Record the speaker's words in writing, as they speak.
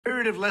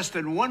period of less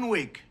than 1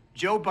 week,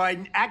 Joe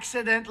Biden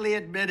accidentally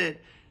admitted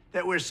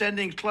that we're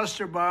sending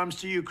cluster bombs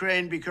to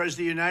Ukraine because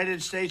the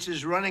United States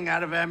is running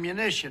out of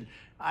ammunition.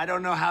 I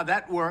don't know how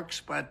that works,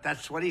 but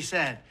that's what he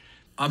said.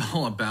 I'm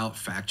all about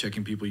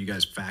fact-checking people. You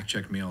guys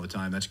fact-check me all the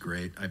time. That's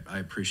great. I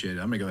appreciate it.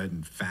 I'm going to go ahead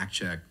and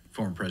fact-check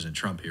former President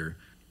Trump here.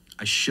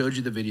 I showed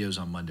you the videos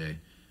on Monday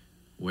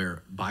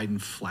where Biden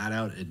flat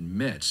out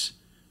admits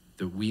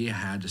that we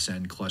had to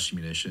send cluster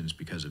munitions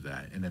because of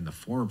that. And then the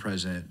former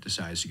president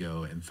decides to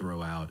go and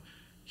throw out,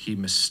 he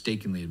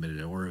mistakenly admitted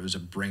it, or it was a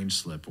brain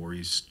slip, or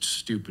he's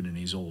stupid and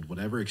he's old,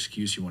 whatever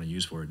excuse you want to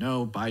use for it.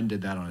 No, Biden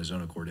did that on his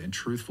own accord. And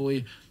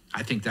truthfully,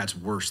 I think that's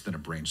worse than a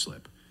brain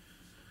slip.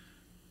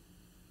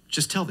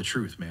 Just tell the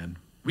truth, man.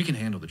 We can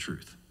handle the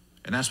truth.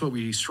 And that's what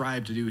we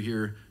strive to do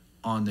here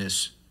on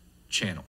this channel.